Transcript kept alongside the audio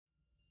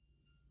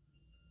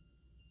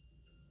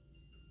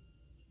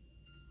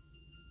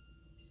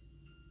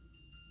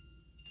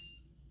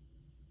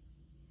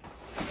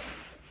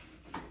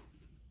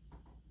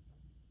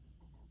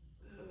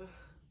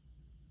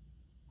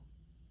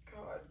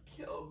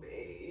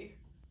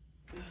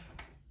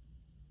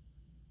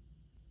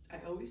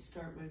always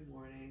start my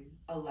morning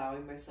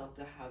allowing myself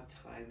to have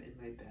time in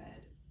my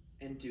bed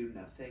and do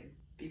nothing.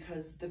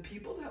 Because the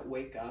people that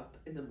wake up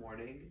in the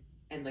morning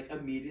and like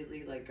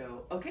immediately like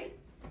go, okay,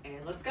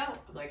 and let's go.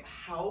 I'm like,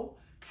 how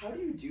do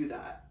you do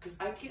that? Because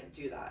I can't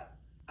do that.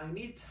 I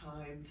need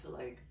time to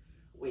like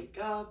wake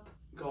up,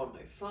 go on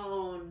my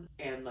phone,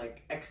 and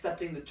like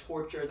accepting the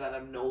torture that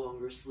I'm no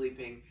longer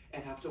sleeping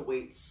and have to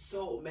wait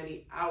so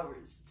many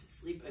hours to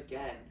sleep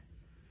again.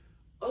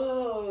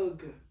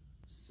 Ugh.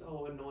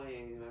 So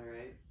annoying, am I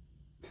right?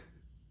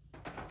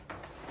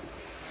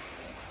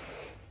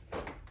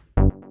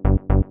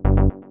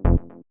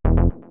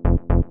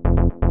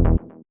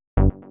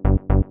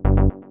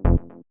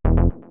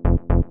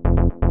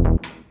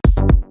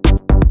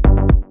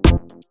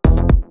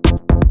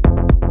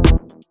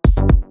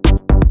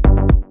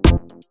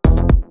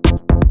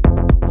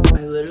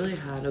 I literally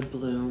had a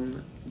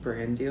Bloom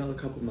brand deal a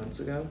couple months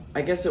ago.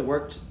 I guess it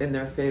worked in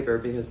their favor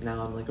because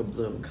now I'm like a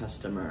Bloom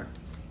customer.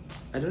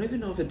 I don't even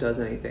know if it does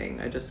anything.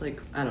 I just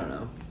like, I don't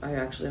know. I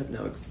actually have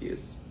no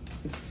excuse.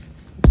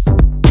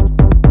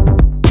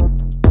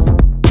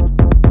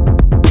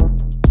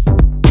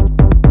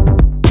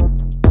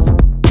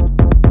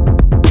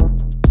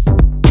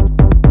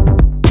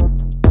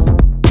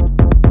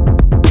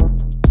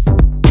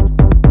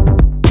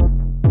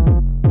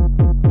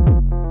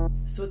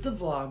 So it's a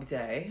vlog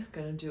day.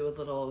 Gonna do a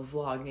little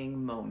vlogging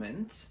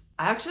moment.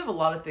 I actually have a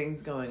lot of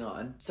things going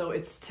on. So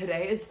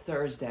today is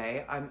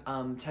Thursday.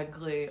 I'm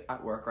technically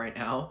at work right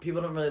now.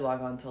 People don't really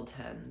log on till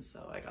 10,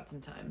 so I got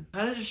some time.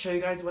 Kind of just show you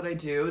guys what I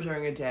do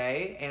during a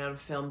day and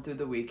film through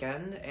the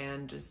weekend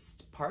and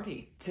just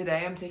party.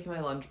 Today I'm taking my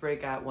lunch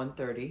break at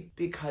 1:30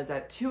 because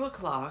at 2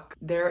 o'clock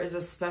there is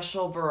a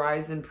special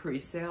Verizon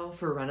pre-sale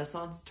for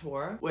Renaissance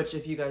Tour, which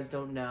if you guys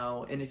don't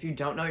know, and if you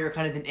don't know, you're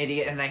kind of an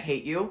idiot and I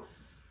hate you.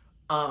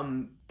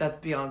 That's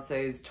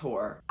Beyonce's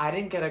tour. I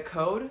didn't get a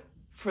code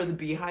for the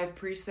Beehive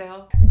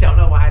pre-sale. Don't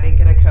know why I didn't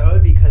get a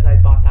code because I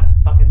bought that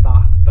fucking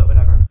box, but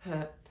whatever.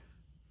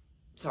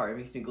 Sorry, it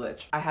makes me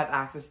glitch. I have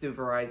access through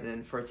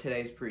Verizon for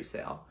today's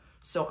pre-sale.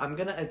 So I'm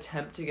gonna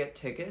attempt to get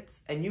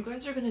tickets and you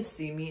guys are gonna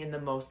see me in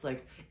the most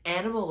like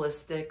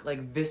animalistic,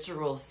 like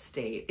visceral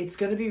state. It's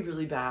gonna be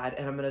really bad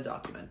and I'm gonna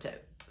document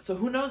it. So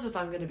who knows if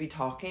I'm gonna be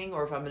talking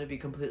or if I'm gonna be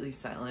completely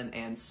silent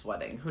and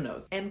sweating, who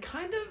knows? And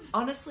kind of,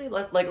 honestly,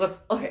 let's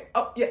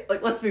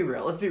be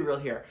real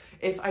here.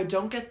 If I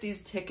don't get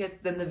these tickets,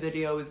 then the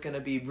video is gonna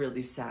be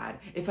really sad.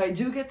 If I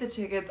do get the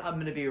tickets, I'm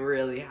gonna be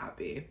really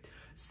happy.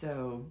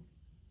 So,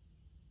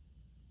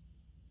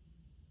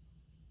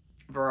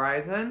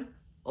 Verizon,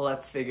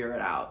 let's figure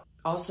it out.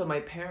 Also, my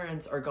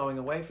parents are going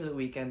away for the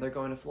weekend. They're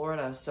going to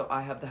Florida, so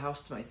I have the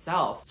house to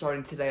myself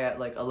starting today at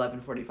like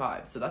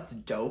 11:45, so that's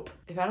dope.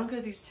 If I don't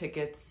get these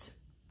tickets,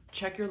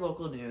 check your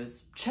local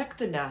news. Check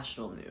the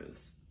national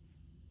news.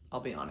 I'll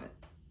be on it.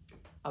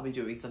 I'll be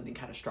doing something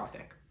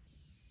catastrophic.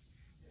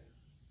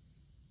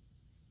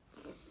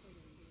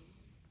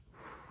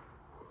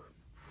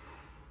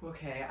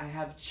 Okay, I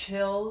have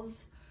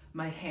chills.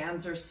 My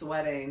hands are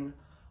sweating.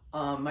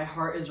 My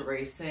heart is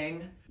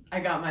racing. I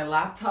got my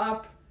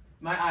laptop,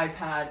 my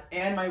iPad,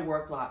 and my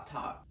work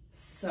laptop.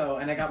 So,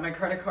 and I got my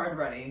credit card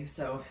ready,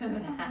 so.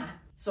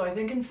 So I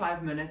think in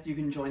 5 minutes you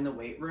can join the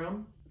weight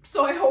room.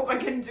 So I hope I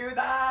can do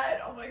that,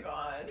 oh my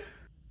God.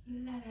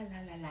 La la la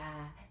la la,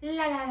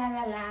 la la la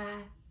la la,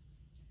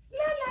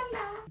 la la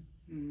la.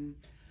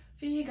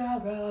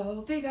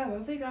 Figaro,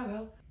 Figaro,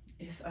 Figaro.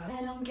 If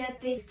I don't get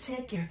these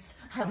tickets,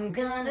 I'm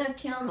gonna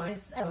kill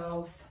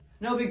myself.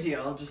 No big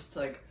deal, just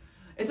like,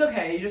 it's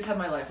okay, you just have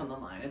my life on the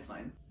line, it's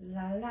fine.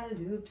 La la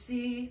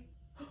loopsie.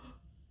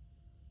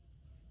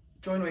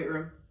 Join weight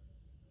room.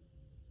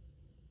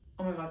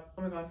 Oh my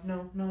God,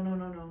 no, no, no,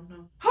 no, no,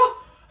 no.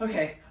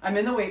 Okay, I'm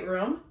in the weight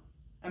room.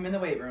 I'm in the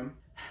weight room.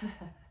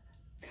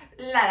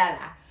 La la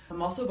la.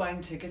 I'm also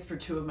buying tickets for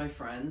 2 of my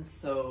friends,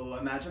 so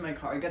imagine my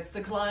card gets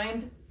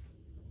declined.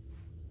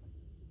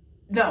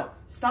 No,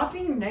 stop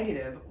being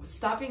negative.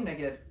 Stop being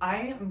negative.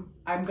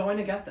 I'm going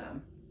to get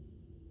them.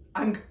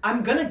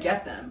 I'm gonna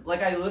get them.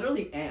 Like I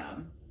literally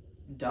am.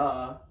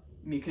 Duh.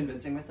 Me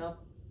convincing myself.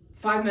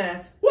 5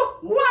 minutes. Wah,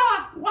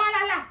 wah, wah,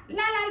 la, la,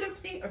 la, la,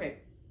 loopsie. Okay.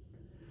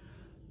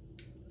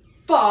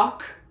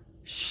 Fuck.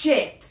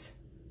 Shit.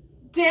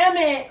 Damn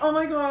it. Oh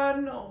my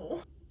God,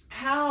 no.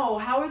 How?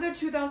 How are there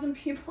 2,000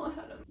 people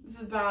ahead of me? This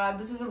is bad.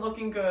 This isn't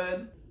looking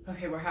good.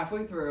 Okay, we're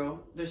halfway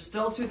through. There's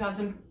still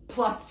 2,000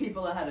 plus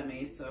people ahead of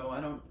me,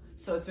 so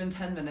so it's been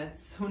 10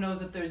 minutes. Who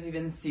knows if there's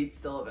even seats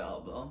still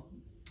available.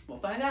 We'll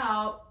find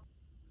out.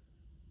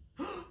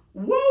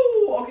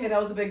 Woo! Okay,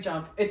 that was a big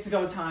jump. It's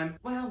go time.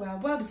 Wow, wow,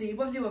 wubsy,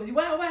 wubsy, wubsy,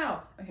 wow,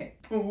 wow. Okay.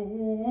 Ooh,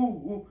 ooh,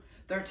 ooh, ooh.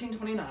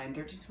 13:29,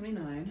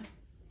 13:29.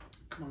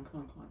 Come on,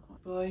 come on, come on, come on.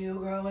 Boy, you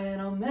growing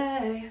on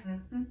me.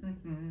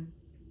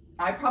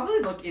 I probably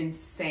look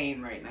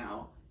insane right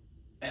now,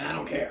 and I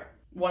don't care.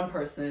 One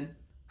person.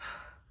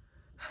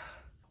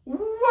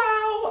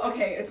 Wow!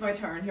 Okay, it's my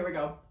turn. Here we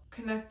go.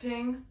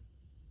 Connecting.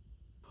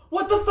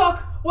 What the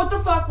fuck? What the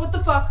fuck? What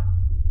the fuck?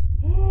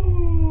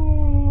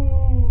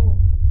 Oh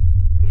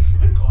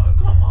my God,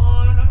 come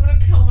on. I'm gonna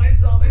kill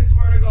myself. I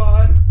swear to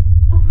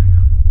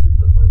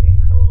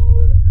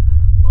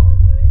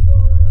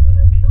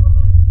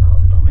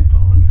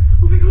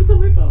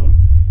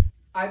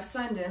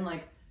in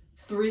like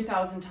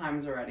 3,000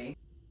 times already.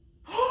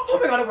 Oh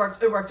my god, it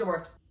worked, it worked, it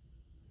worked.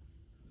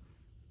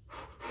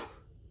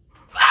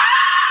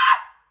 Ah!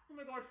 Oh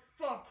my god,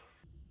 fuck.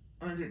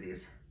 I'm gonna do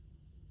these.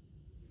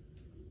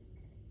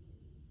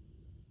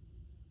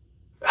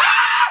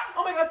 Ah!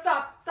 Oh my god,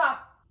 stop,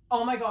 stop.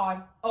 Oh my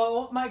god,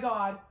 oh my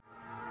god.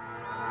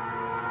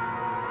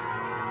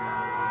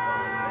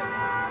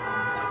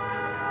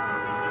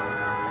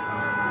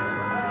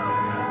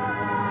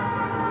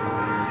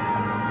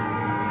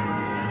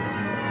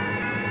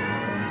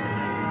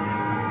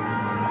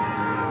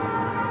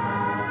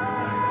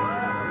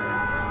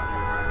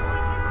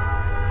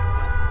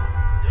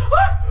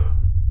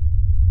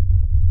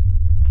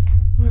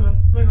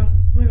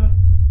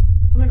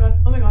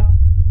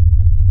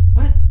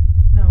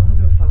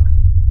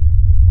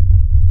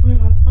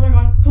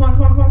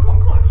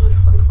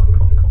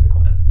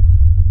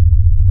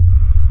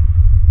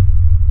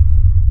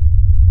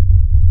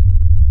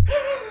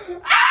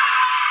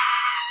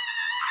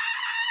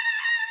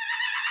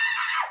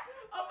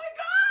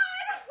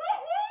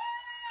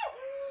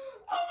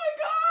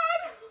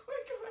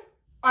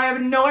 I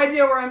have no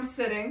idea where I'm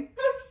sitting.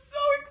 I'm so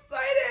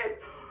excited.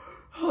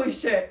 Holy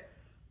shit.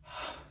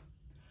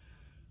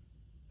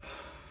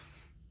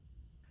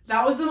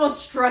 That was the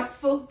most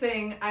stressful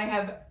thing I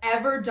have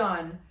ever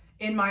done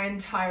in my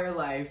entire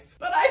life.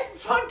 But I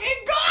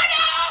fucking got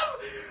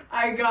him!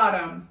 I got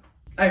him.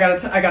 I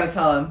gotta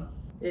tell him.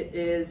 It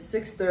is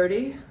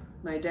 6:30.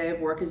 My day of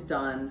work is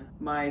done.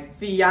 My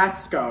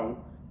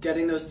fiasco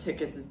getting those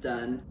tickets is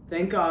done.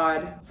 Thank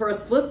God. For a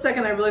split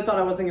second, I really thought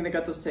I wasn't gonna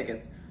get those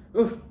tickets.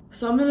 Oof.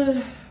 So I'm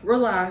gonna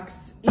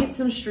relax, eat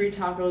some street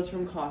tacos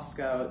from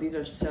Costco. These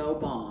are so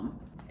bomb.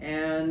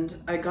 And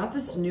I got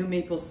this new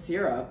maple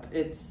syrup.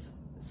 It's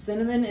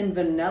cinnamon and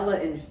vanilla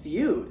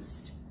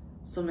infused.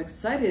 So I'm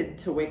excited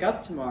to wake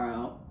up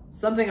tomorrow.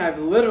 Something I've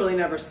literally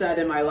never said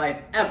in my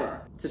life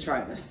ever, to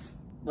try this.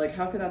 Like,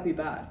 how could that be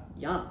bad?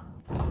 Yum.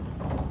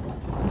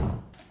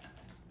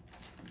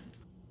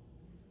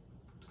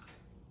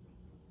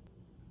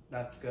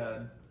 That's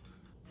good.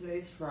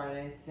 Today's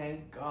Friday,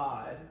 thank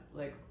God.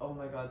 Like, oh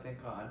my God,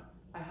 thank God.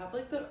 I have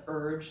like the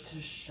urge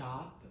to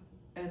shop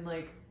and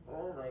like,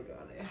 oh my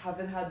God, I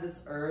haven't had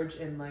this urge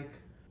in like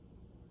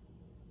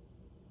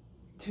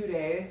 2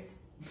 days.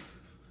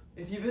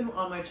 If you've been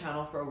on my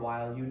channel for a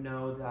while, you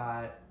know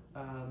that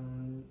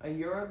a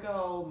year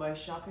ago, my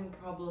shopping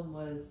problem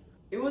was,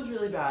 it was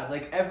really bad.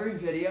 Like every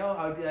video,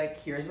 I would be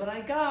like, here's what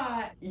I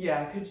got.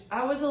 Yeah,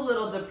 I was a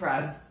little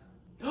depressed.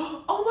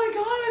 Oh my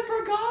God, I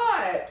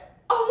forgot.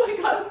 Oh my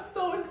God, I'm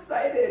so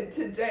excited.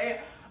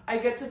 Today, I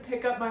get to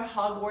pick up my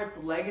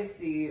Hogwarts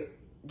Legacy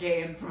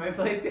game for my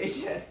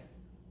PlayStation.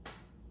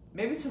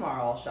 Maybe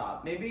tomorrow I'll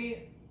shop.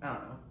 Maybe, I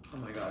don't know. Oh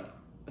my God.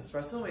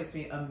 Espresso makes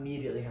me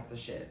immediately have to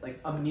shit.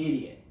 Like,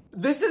 immediate.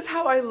 This is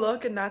how I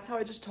look and that's how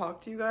I just talk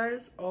to you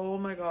guys. Oh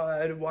my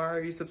God, why are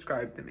you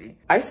subscribed to me?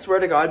 I swear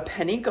to God,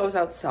 Penny goes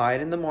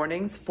outside in the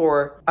mornings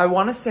for, I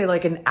want to say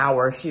like an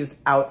hour she's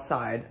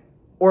outside.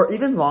 Or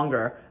even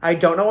longer. I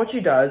don't know what she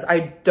does.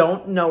 I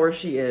don't know where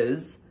she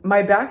is.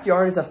 My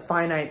backyard is a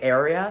finite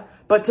area,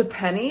 but to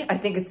Penny, I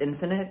think it's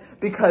infinite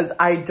because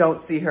I don't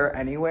see her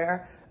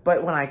anywhere.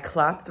 But when I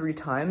clap 3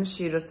 times,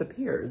 she just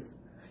appears.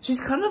 She's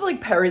kind of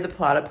like Perry the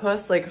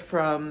Platypus, like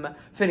from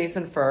Phineas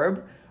and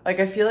Ferb. Like,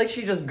 I feel like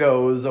she just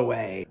goes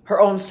away. Her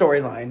own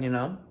storyline, you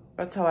know?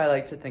 That's how I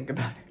like to think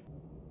about it.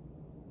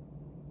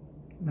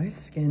 My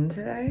skin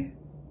today?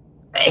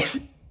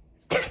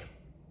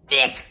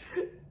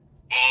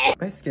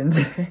 My skin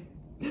today.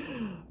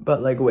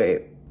 But like,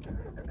 wait.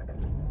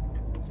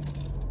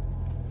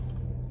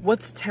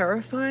 What's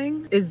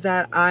terrifying is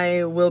that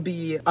I will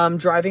be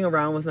driving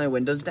around with my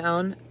windows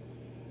down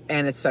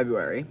and it's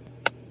February.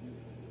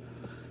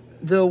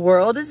 The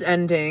world is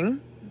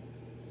ending.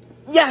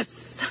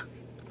 Yes!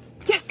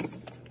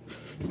 Yes!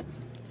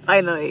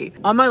 Finally.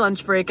 On my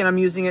lunch break and I'm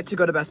using it to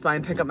go to Best Buy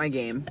and pick up my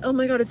game. Oh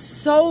my God, it's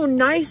so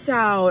nice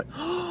out.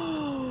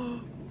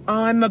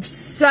 I'm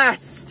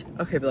obsessed.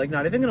 Okay, but like,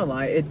 not even gonna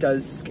lie, it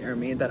does scare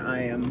me that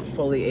I am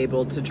fully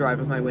able to drive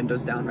with my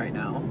windows down right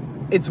now.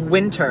 It's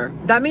winter.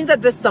 That means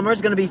that this summer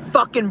is gonna be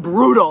fucking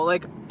brutal,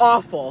 like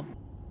awful.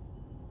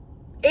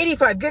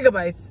 85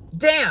 gigabytes,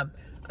 damn.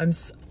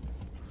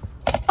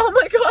 Oh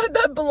my God,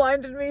 that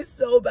blinded me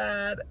so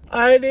bad.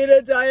 I need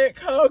a Diet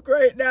Coke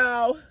right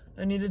now.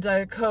 I need a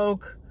Diet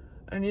Coke.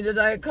 I need a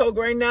Diet Coke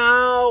right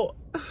now.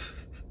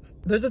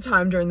 There's a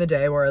time during the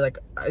day where like,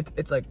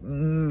 it's like,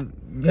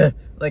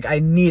 like I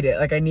need it.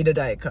 Like I need a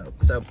Diet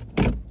Coke. So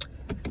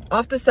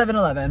off to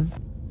 7-Eleven.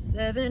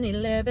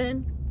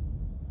 7-Eleven.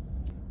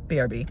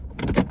 BRB.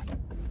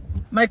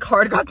 My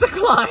card got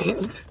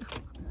declined.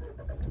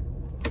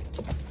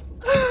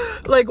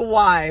 Like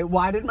why?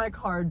 Why did my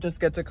card just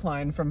get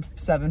declined from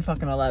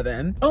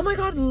 7-Eleven? Oh my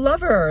God,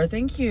 lover,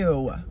 thank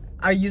you.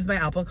 I used my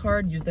Apple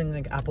card using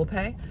like Apple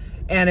Pay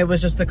and it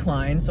was just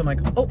declined. So I'm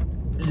like, oh,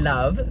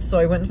 love. So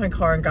I went into my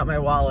car and got my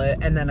wallet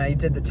and then I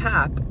did the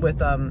tap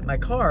with my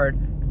card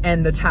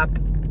and the tap,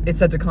 it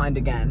said declined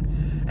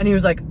again. And he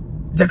was like,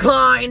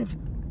 declined.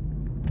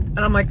 And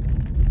I'm like,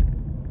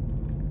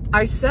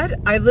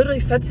 I literally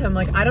said to him,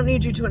 like, I don't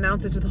need you to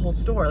announce it to the whole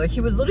store. Like,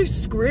 he was literally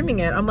screaming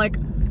it. I'm like,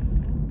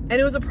 and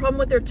it was a problem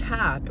with their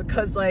tap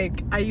because,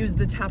 like, I used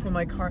the tap on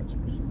my car.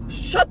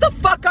 Shut the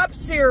fuck up,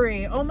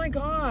 Siri. Oh my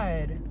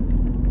God.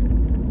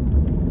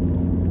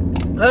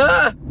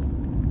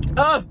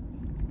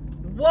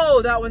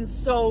 Whoa, that one's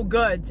so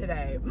good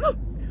today. La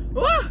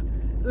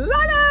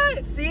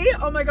la. See?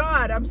 Oh my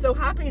God, I'm so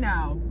happy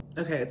now.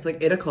 Okay, it's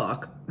like 8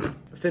 o'clock.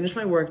 Finished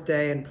my work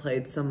day and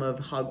played some of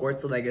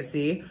Hogwarts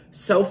Legacy.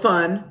 So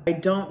fun. I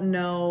don't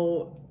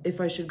know if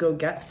I should go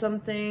get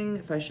something,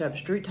 if I should have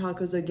street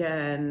tacos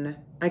again.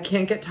 I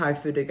can't get Thai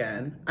food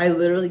again. I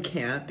literally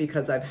can't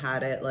because I've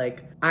had it,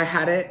 like, I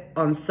had it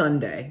on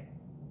Sunday.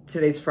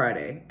 Today's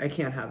Friday. I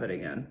can't have it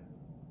again.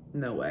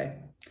 No way.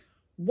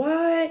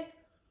 What?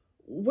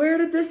 Where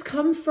did this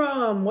come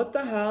from? What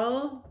the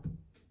hell?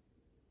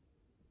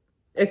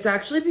 It's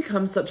actually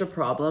become such a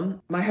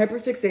problem. My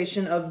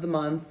hyperfixation of the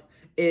month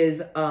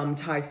is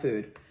Thai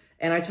food.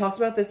 And I talked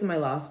about this in my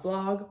last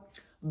vlog,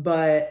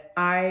 but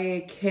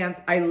I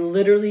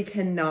literally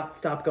cannot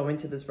stop going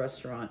to this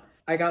restaurant.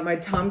 I got my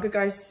Tom Kha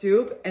Gai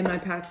soup and my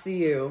Pad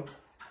See Ew.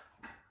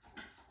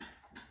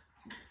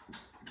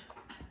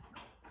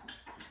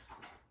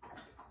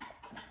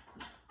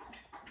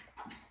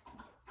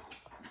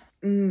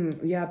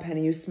 Yeah,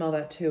 Penny, you smell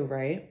that too,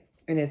 right?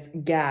 And it's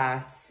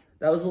gas.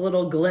 That was a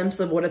little glimpse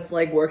of what it's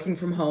like working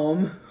from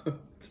home.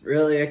 It's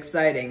really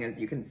exciting, as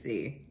you can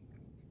see.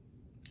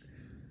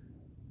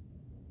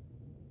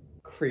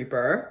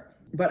 Creeper.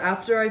 But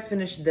after I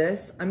finish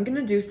this, I'm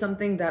gonna do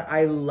something that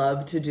I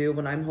love to do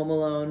when I'm home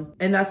alone,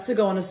 and that's to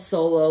go on a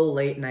solo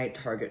late night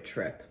Target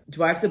trip.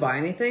 Do I have to buy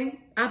anything?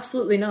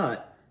 Absolutely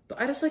not.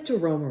 But I just like to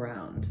roam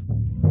around.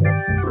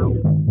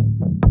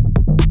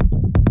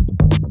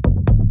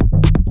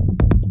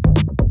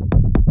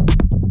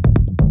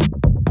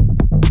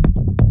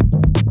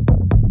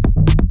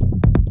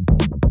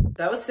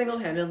 That was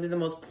single-handedly the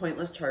most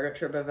pointless Target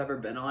trip I've ever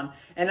been on,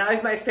 and I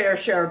have my fair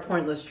share of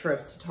pointless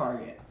trips to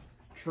Target.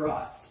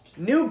 Trust.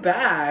 New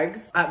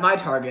bags at my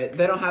Target.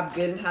 They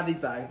didn't have these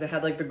bags. They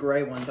had like the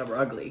gray ones that were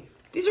ugly.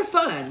 These are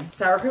fun.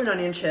 Sour cream and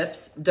onion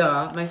chips.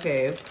 Duh, my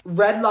fave.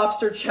 Red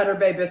Lobster Cheddar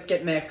Bay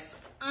biscuit mix.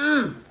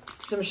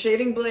 Some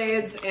shaving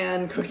blades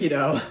and cookie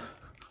dough.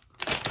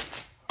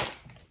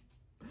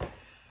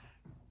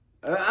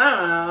 I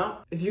don't know.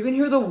 If you can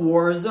hear the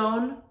war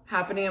zone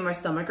happening in my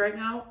stomach right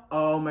now,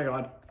 oh my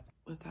God.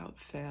 Without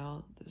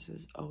fail, this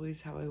is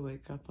always how I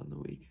wake up on the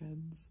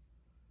weekends.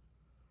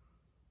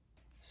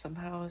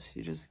 Somehow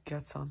she just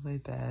gets on my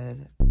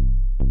bed.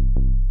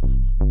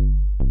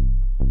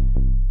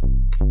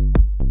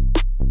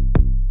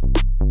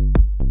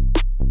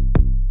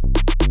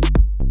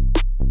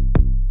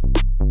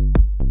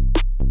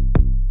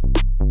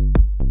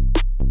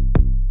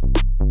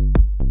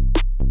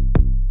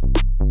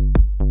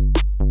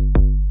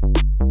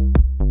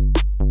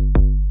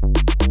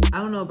 I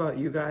don't know about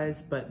you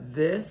guys, but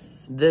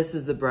this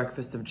is the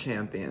breakfast of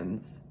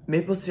champions.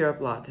 Maple syrup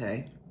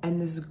latte. And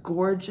this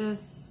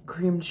gorgeous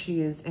cream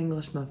cheese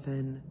English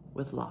muffin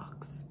with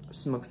lox.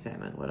 Smoked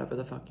salmon, whatever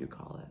the fuck you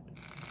call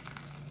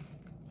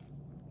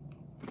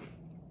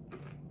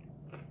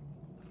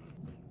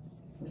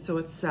it. So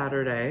it's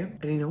Saturday,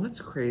 and you know what's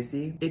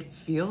crazy? It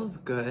feels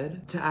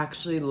good to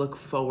actually look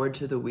forward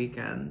to the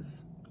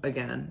weekends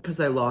again,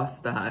 because I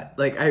lost that.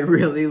 Like, I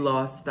really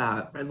lost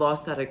that. I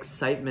lost that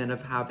excitement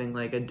of having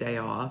like a day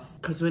off.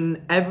 Because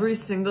when every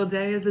single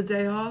day is a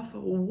day off,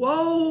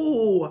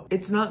 whoa,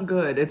 it's not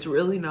good. It's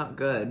really not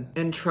good.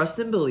 And trust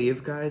and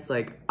believe, guys,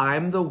 like,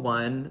 I'm the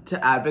one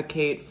to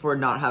advocate for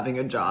not having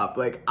a job.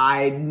 Like,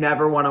 I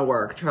never want to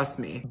work, trust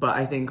me. But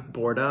I think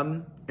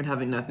boredom and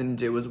having nothing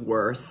to do was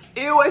worse.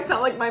 Ew, I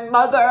sound like my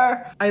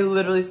mother. I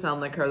literally sound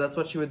like her. That's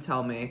what she would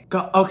tell me.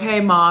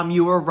 Okay, Mom,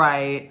 you were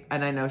right.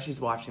 And I know she's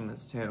watching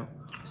this too.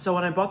 So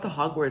when I bought the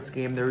Hogwarts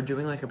game, they were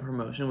doing like a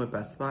promotion with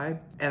Best Buy,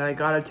 and I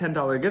got a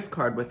 $10 gift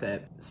card with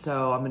it.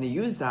 So I'm gonna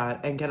use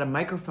that and get a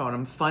microphone.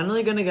 I'm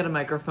finally gonna get a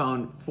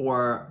microphone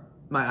for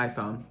my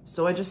iPhone,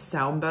 so I just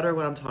sound better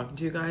when I'm talking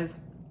to you guys.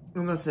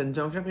 And listen,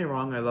 don't get me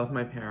wrong, I love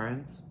my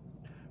parents,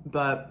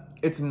 but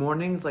it's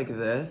mornings like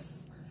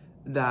this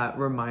that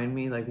remind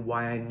me like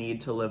why I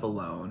need to live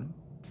alone.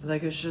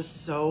 Like, it's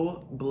just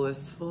so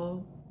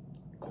blissful,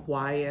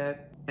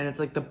 quiet, and it's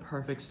like the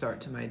perfect start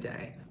to my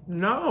day.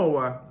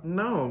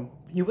 No.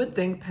 You would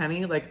think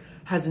Penny like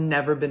has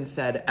never been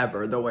fed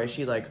ever, the way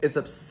she like is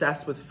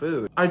obsessed with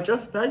food. I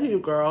just fed you,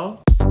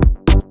 girl.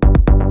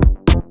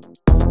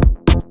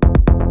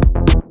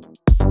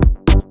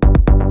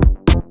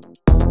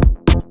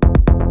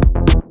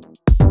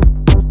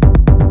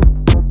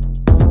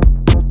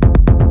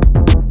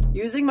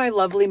 Using my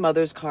lovely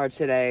mother's car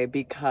today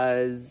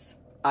because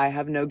I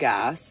have no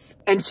gas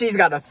and she's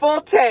got a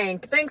full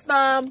tank. Thanks,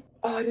 Mom.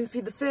 Oh, I didn't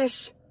feed the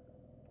fish.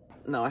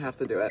 No, I have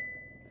to do it.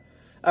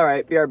 All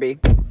right, BRB.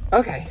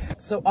 Okay,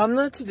 so on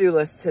the to-do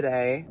list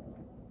today,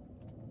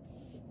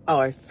 oh,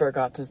 I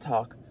forgot to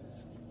talk.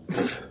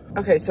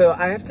 Okay, so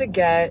I have to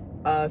get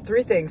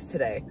 3 things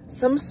today.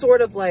 Some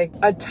sort of like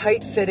a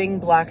tight fitting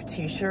black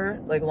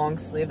t-shirt, like long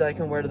sleeve, that I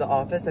can wear to the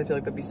office. I feel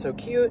like that'd be so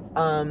cute.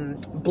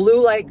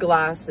 Blue light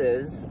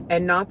glasses,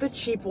 and not the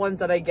cheap ones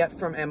that I get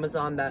from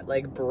Amazon that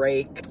like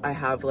break. I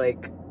have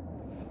like,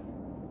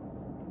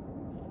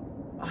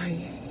 I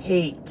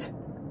hate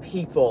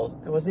people.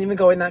 I wasn't even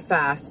going that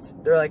fast.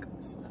 They're like,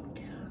 slow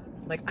down.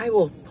 I'm like, I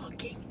will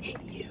fucking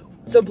hit you.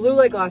 So blue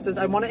light glasses,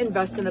 I want to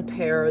invest in a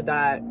pair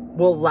that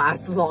will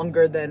last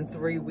longer than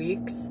 3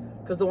 weeks,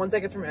 because the ones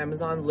I get from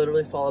Amazon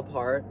literally fall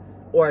apart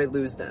or I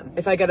lose them.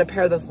 If I get a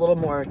pair that's a little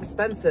more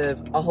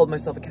expensive, I'll hold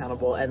myself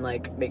accountable and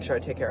like make sure I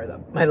take care of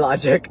them. My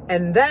logic.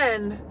 And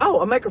then,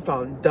 oh, a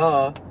microphone,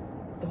 duh.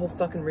 The whole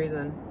fucking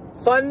reason.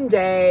 Fun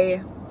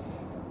day.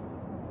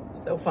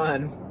 So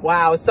fun.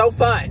 Wow, so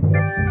fun.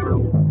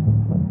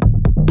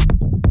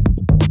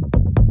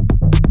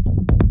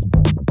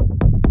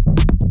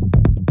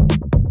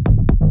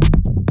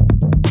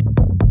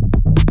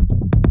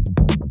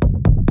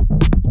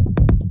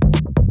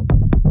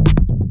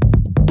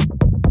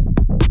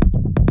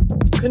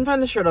 Couldn't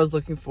find the shirt I was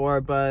looking for,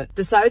 but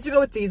decided to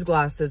go with these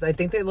glasses. I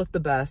think they look the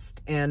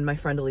best, and my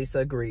friend Elisa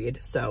agreed,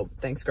 so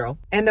thanks, girl.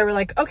 And they were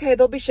like, okay,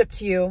 they'll be shipped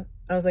to you.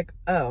 I was like,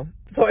 oh.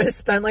 So I just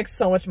spent like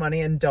so much money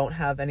and don't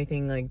have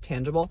anything like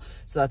tangible,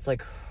 so that's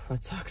like,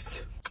 that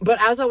sucks.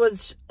 But as I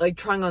was like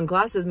trying on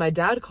glasses, my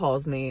dad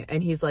calls me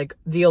and he's like,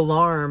 the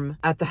alarm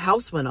at the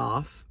house went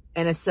off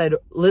and it said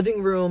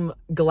living room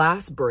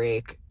glass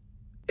break.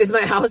 Is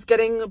my house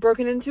getting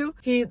broken into?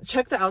 He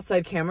checked the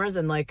outside cameras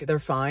and like, they're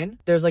fine.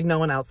 There's like no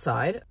one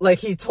outside. Like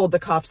he told the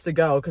cops to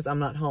go because I'm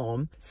not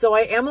home. So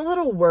I am a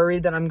little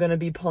worried that I'm going to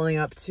be pulling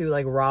up to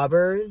like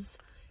robbers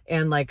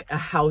and like a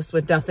house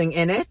with nothing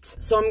in it.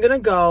 So I'm going to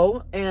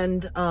go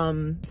and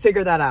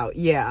figure that out.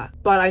 Yeah.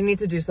 But I need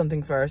to do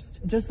something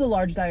first. Just the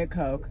large Diet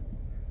Coke.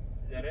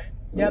 Is that it?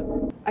 Yep.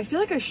 I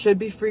feel like I should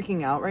be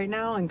freaking out right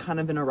now and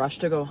kind of in a rush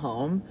to go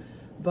home.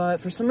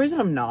 But for some reason,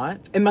 I'm not.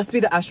 It must be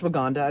the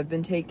ashwagandha I've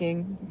been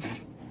taking.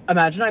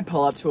 Imagine I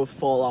pull up to a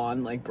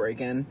full-on, like,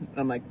 break-in. And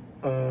I'm like,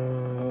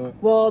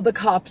 Well, the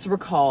cops were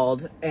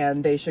called,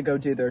 and they should go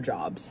do their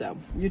job, so.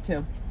 You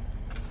too.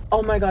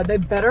 Oh my god, they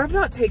better have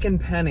not taken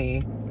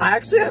Penny. I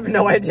actually have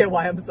no idea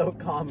why I'm so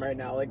calm right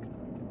now. Like,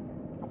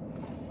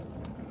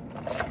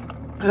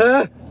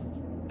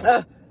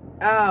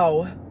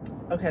 ow.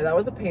 Okay, that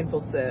was a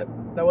painful sip.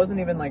 That wasn't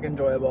even, like,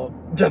 enjoyable.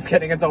 Just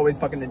kidding, it's always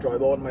fucking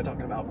enjoyable. What am I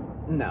talking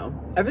about? No.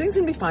 Everything's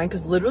gonna be fine,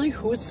 because literally,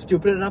 who's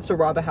stupid enough to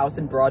rob a house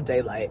in broad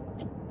daylight?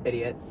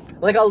 Idiot.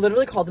 Like, I'll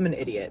literally call them an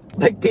idiot.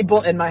 Like,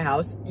 people in my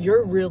house,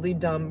 you're really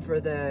dumb for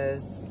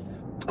this.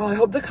 Oh, I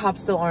hope the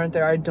cops still aren't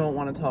there. I don't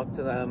want to talk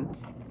to them.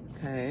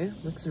 Okay,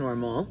 looks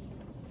normal.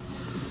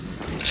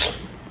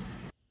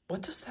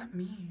 What does that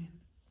mean?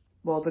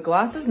 Well, the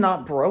glass is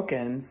not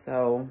broken,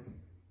 so...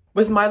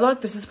 With my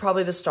luck, this is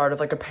probably the start of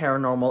like a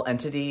paranormal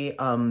entity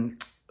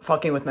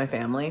fucking with my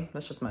family.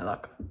 That's just my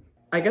luck.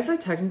 I guess I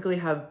technically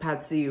have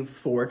pad see ew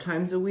 4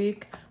 times a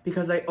week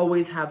because I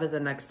always have it the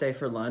next day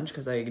for lunch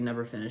because I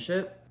never finish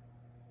it.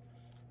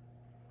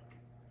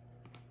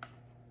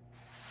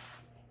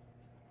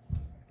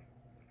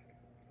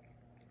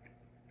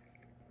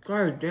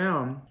 God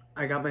damn.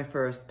 I got my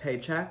first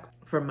paycheck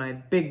from my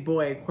big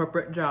boy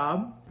corporate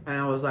job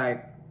and I was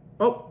like,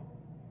 oh,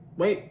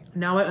 wait,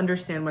 now I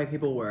understand why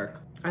people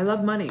work. I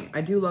love money.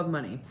 I do love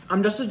money.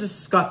 I'm just a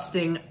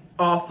disgusting,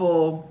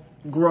 awful,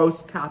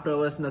 gross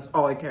capitalist, and that's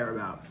all I care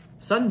about.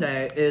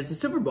 Sunday is the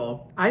Super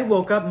Bowl. I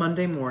woke up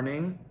Monday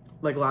morning,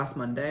 like last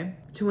Monday,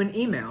 to an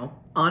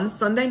email on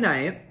Sunday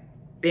night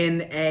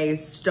in a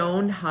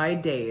stoned high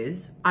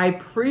daze. I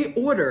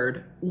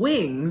pre-ordered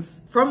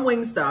wings from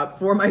Wingstop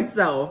for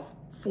myself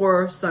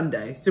for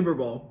Sunday, Super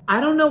Bowl.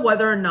 I don't know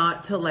whether or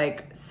not to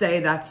like say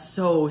that's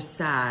so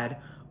sad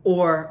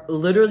or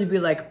literally be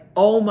like,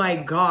 oh my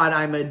god,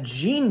 I'm a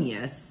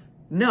genius.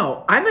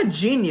 No, I'm a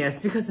genius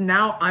because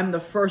now I'm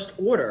the first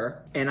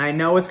order and I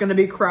know it's gonna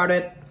be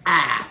crowded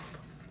AF.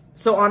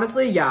 So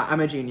honestly, yeah, I'm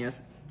a genius.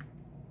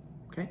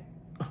 Okay.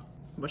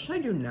 What should I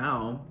do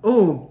now?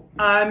 Ooh,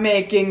 I'm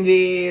making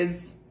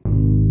these.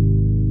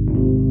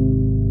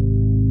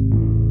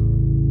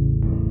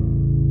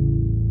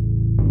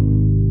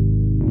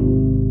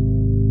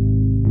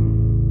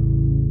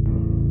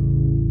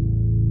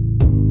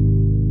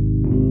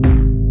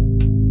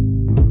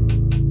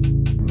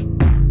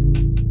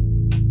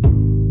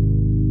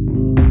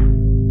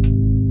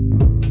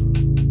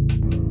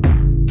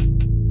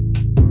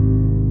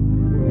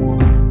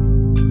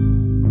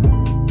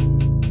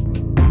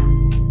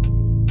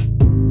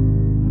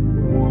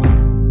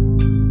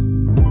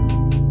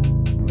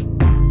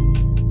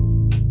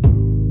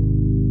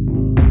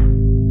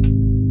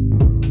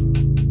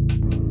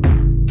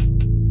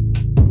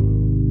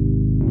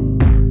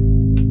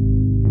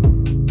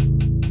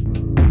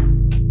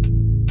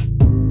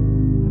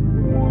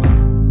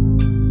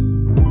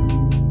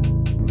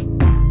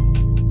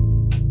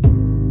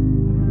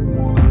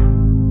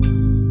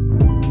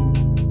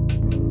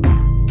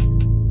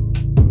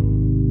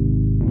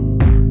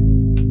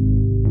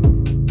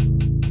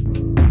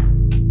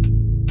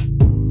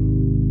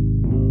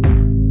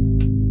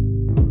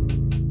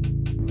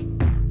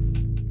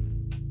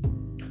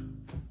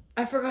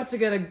 forgot to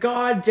get a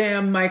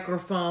goddamn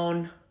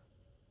microphone.